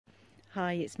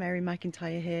Hi, it's Mary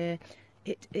McIntyre here.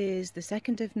 It is the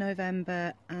 2nd of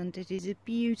November and it is a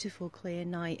beautiful clear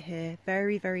night here.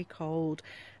 Very, very cold,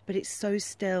 but it's so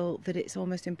still that it's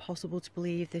almost impossible to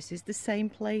believe this is the same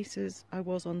place as I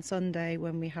was on Sunday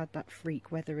when we had that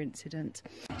freak weather incident.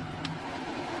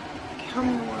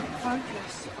 Camera won't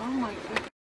focus. Oh my goodness.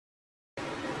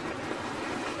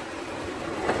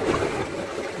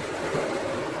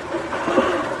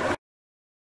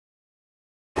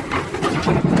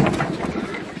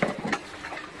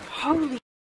 Holy.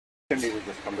 Chimneys have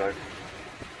just come down.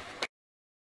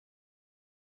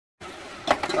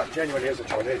 That genuinely is a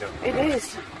tornado. It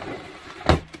is.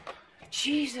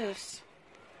 Jesus.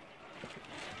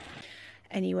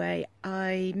 Anyway,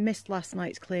 I missed last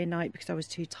night's clear night because I was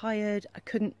too tired. I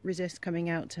couldn't resist coming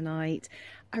out tonight.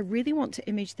 I really want to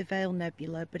image the Veil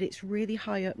Nebula, but it's really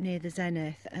high up near the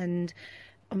zenith, and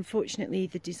unfortunately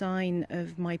the design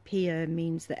of my pier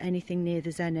means that anything near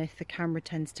the zenith, the camera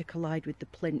tends to collide with the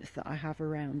plinth that I have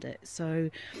around it. So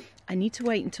I need to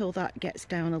wait until that gets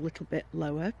down a little bit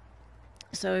lower.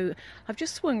 So I've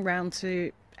just swung round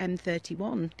to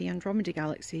M31, the Andromeda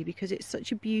Galaxy, because it's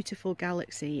such a beautiful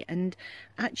galaxy, and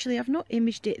actually I've not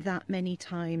imaged it that many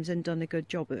times and done a good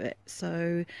job of it,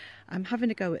 so I'm having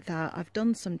a go at that. I've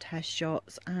done some test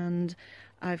shots and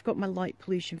I've got my light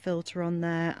pollution filter on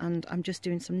there, and I'm just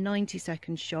doing some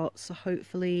 90-second shots, so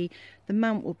hopefully the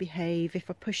mount will behave. If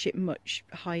I push it much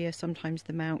higher, sometimes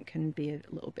the mount can be a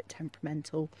little bit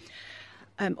temperamental.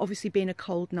 Obviously, being a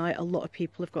cold night, a lot of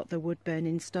people have got their wood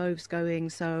burning stoves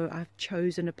going, so I've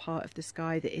chosen a part of the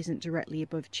sky that isn't directly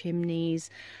above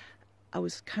chimneys. I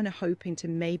was kind of hoping to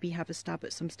maybe have a stab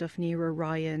at some stuff near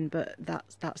Orion, but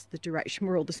that's the direction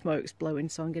where all the smoke's blowing,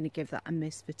 so I'm going to give that a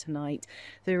miss for tonight.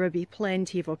 There will be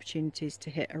plenty of opportunities to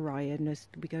hit Orion as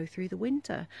we go through the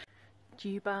winter.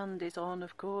 Dew band is on,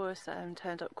 of course, and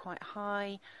turned up quite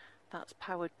high. That's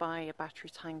powered by a battery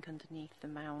tank underneath the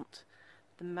mount.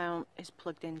 The mount is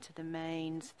plugged into the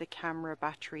mains. The camera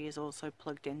battery is also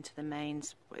plugged into the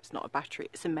mains. Well, it's not a battery,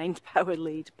 it's a mains power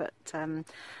lead, but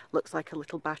looks like a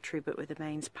little battery but with a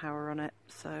mains power on it.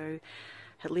 So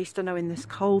at least I know in this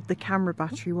cold the camera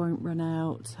battery won't run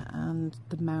out and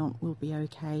the mount will be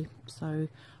okay. So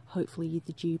hopefully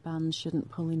the dew band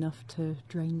shouldn't pull enough to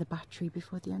drain the battery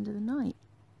before the end of the night.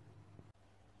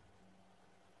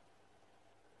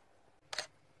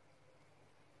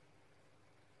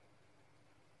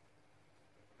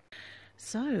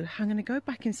 So I'm going to go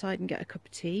back inside and get a cup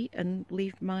of tea and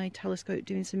leave my telescope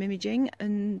doing some imaging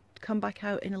and come back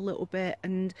out in a little bit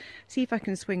and see if I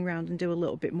can swing round and do a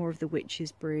little bit more of the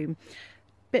witch's broom.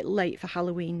 Bit late for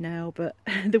Halloween now, but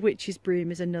the witch's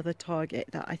broom is another target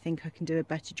that I think I can do a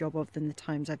better job of than the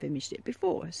times I've imaged it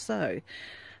before. So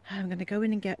I'm going to go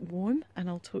in and get warm and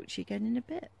I'll talk to you again in a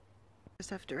bit.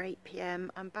 Just after 8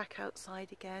 PM, I'm back outside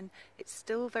again. It's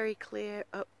still very clear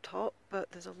up top,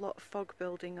 but there's a lot of fog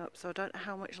building up, so I don't know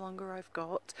how much longer I've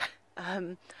got.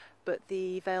 But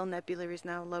the Veil Nebula is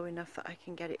now low enough that I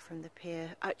can get it from the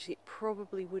pier. Actually, it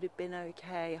probably would have been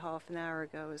okay half an hour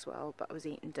ago as well, but I was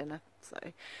eating dinner,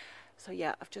 so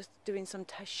yeah, I'm just doing some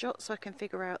test shots so I can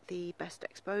figure out the best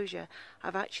exposure.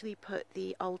 I've actually put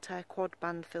the Altair quad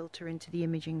band filter into the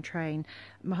imaging train.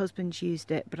 My husband's used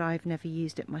it, but I've never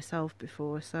used it myself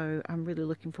before, so I'm really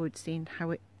looking forward to seeing how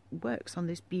it works on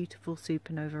this beautiful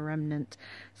supernova remnant.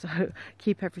 So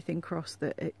keep everything crossed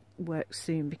that it works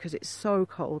soon, because it's so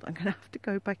cold. I'm going to have to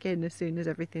go back in as soon as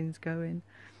everything's going.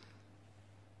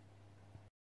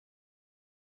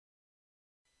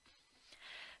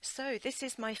 So this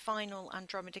is my final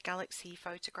Andromeda Galaxy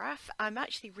photograph. I'm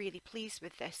actually really pleased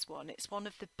with this one. It's one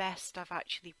of the best I've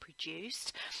actually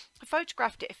produced. I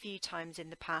photographed it a few times in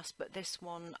the past, but this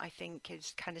one I think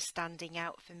is kind of standing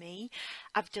out for me.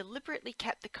 I've deliberately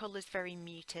kept the colours very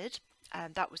muted.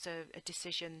 That was a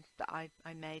decision that I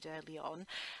made early on.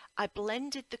 I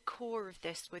blended the core of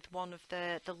this with one of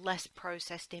the less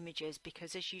processed images,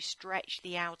 because as you stretch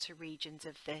the outer regions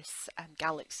of this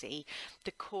galaxy,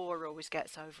 the core always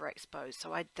gets overexposed.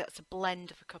 So that's a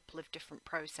blend of a couple of different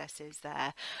processes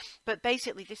there. But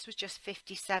basically this was just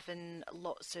 57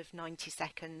 lots of 90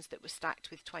 seconds that were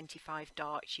stacked with 25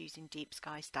 darks using Deep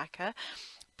Sky Stacker.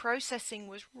 Processing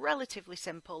was relatively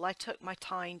simple. I took my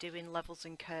time doing levels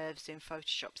and curves in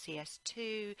Photoshop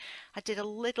CS2. I did a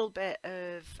little bit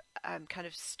of kind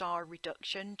of star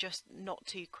reduction, just not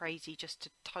too crazy, just to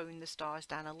tone the stars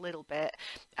down a little bit.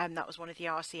 That was one of the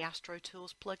RC Astro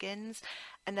Tools plugins.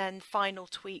 And then final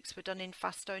tweaks were done in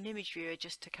Faststone Image Viewer,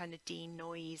 just to kind of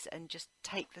denoise and just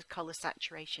take the colour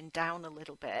saturation down a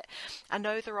little bit. I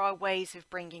know there are ways of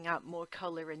bringing out more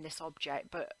colour in this object,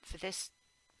 but for this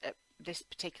this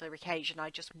particular occasion I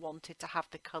just wanted to have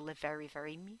the colour very,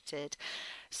 very muted.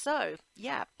 So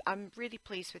yeah, I'm really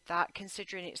pleased with that,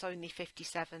 considering it's only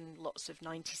 57 lots of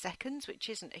 90 seconds, which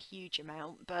isn't a huge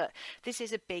amount, but this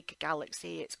is a big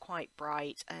galaxy, it's quite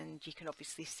bright, and you can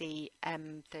obviously see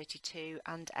M32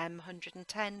 and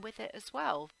M110 with it as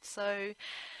well. So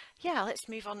yeah, let's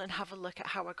move on and have a look at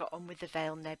how I got on with the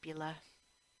Veil Nebula.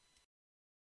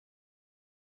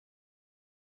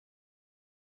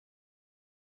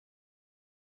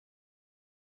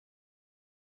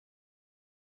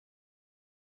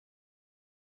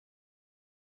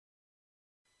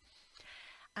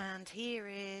 And here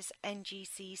is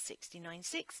NGC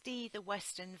 6960, the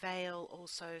Western Veil,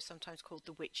 also sometimes called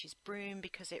the Witch's Broom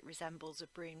because it resembles a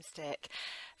broomstick.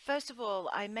 First of all,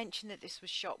 I mentioned that this was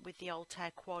shot with the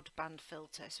Altair quad band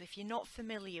filter, so if you're not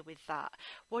familiar with that,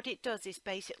 what it does is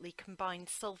basically combine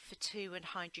sulfur 2 and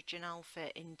hydrogen alpha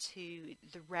into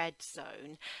the red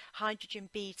zone. Hydrogen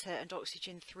beta and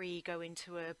oxygen 3 go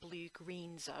into a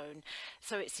blue-green zone.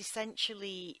 So it's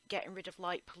essentially getting rid of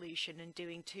light pollution and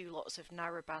doing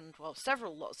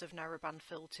several lots of narrowband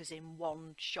filters in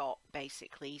one shot,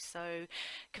 basically. So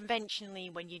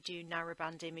conventionally, when you do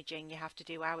narrowband imaging, you have to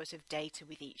do hours of data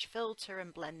with each filter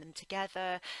and blend them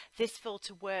together. This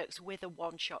filter works with a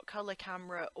one-shot color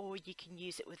camera, or you can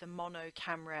use it with a mono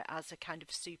camera as a kind of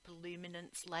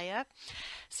superluminance layer.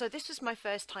 So this was my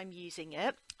first time using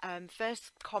it.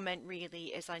 First comment really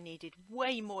is I needed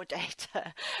way more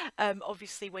data.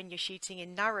 Obviously when you're shooting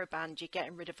in narrowband, you're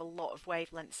getting rid of a lot of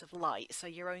wavelengths of light,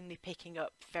 so you're only picking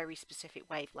up very specific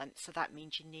wavelengths, so that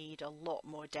means you need a lot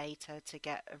more data to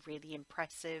get a really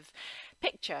impressive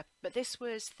picture. But this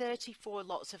was 34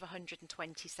 lots of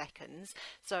 120 seconds,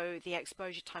 so the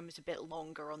exposure time was a bit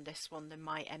longer on this one than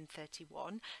my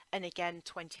M31, and again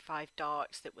 25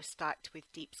 darks that were stacked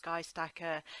with Deep Sky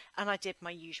Stacker, and I did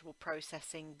my usual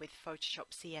processing with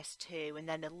Photoshop CS2 and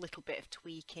then a little bit of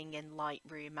tweaking in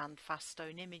Lightroom and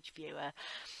Faststone Image Viewer.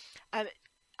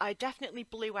 I definitely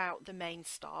blew out the main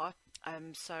star,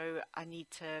 so I need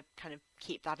to kind of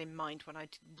keep that in mind when I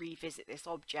revisit this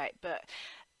object, but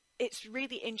it's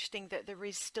really interesting that there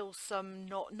is still some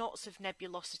knots of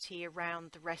nebulosity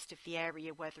around the rest of the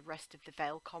area where the rest of the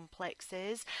Veil complex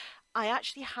is. I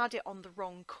actually had it on the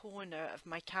wrong corner of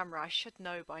my camera. I should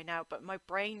know by now, but my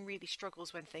brain really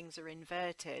struggles when things are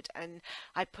inverted, and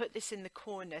I put this in the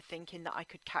corner thinking that I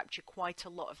could capture quite a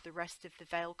lot of the rest of the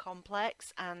Veil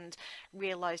complex, and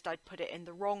realised I'd put it in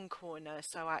the wrong corner,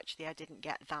 so actually I didn't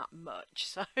get that much.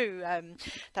 So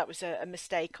that was a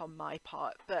mistake on my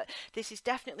part, but this is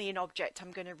definitely an object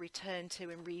I'm going to return to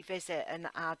and revisit and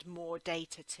add more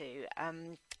data to.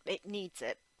 It needs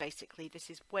it. Basically,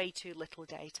 this is way too little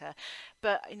data,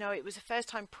 but you know, it was the first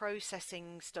time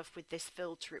processing stuff with this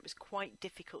filter. It was quite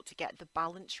difficult to get the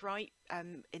balance right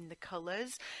in the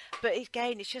colors, but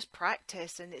again, it's just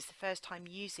practice and it's the first time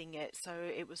using it, so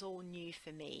it was all new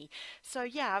for me. So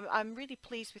yeah, I'm really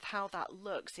pleased with how that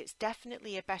looks. It's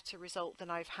definitely a better result than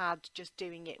I've had just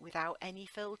doing it without any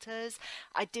filters.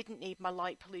 I didn't need my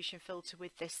light pollution filter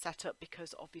with this setup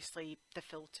because obviously the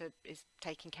filter is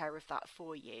taking care of that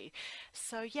for you.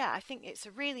 So yeah, I think it's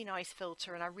a really nice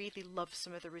filter, and I really love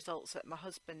some of the results that my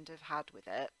husband have had with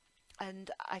it.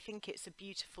 And I think it's a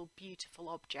beautiful, beautiful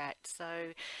object.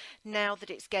 So now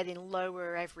that it's getting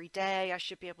lower every day, I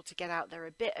should be able to get out there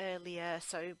a bit earlier.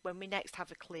 So when we next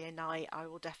have a clear night, I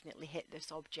will definitely hit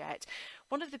this object.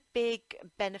 One of the big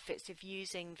benefits of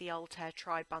using the Altair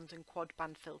tri-band and quad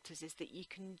band filters is that you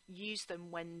can use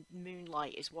them when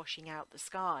moonlight is washing out the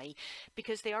sky,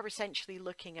 because they are essentially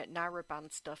looking at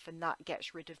narrowband stuff, and that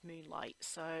gets rid of moonlight.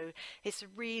 So it's a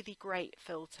really great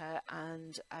filter,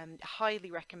 and highly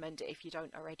recommend it if you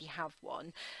don't already have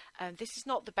one. This is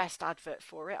not the best advert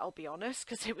for it, I'll be honest,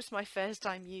 because it was my first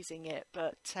time using it,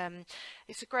 but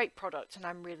it's a great product, and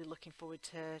I'm really looking forward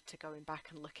to going back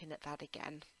and looking at that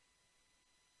again.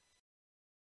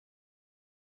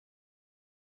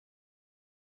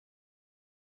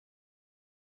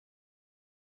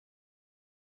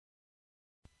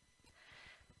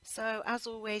 So as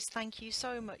always, thank you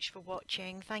so much for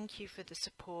watching. Thank you for the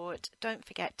support. Don't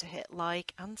forget to hit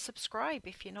like and subscribe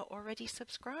if you're not already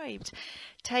subscribed.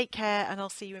 Take care, and I'll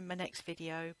see you in my next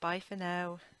video. Bye for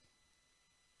now.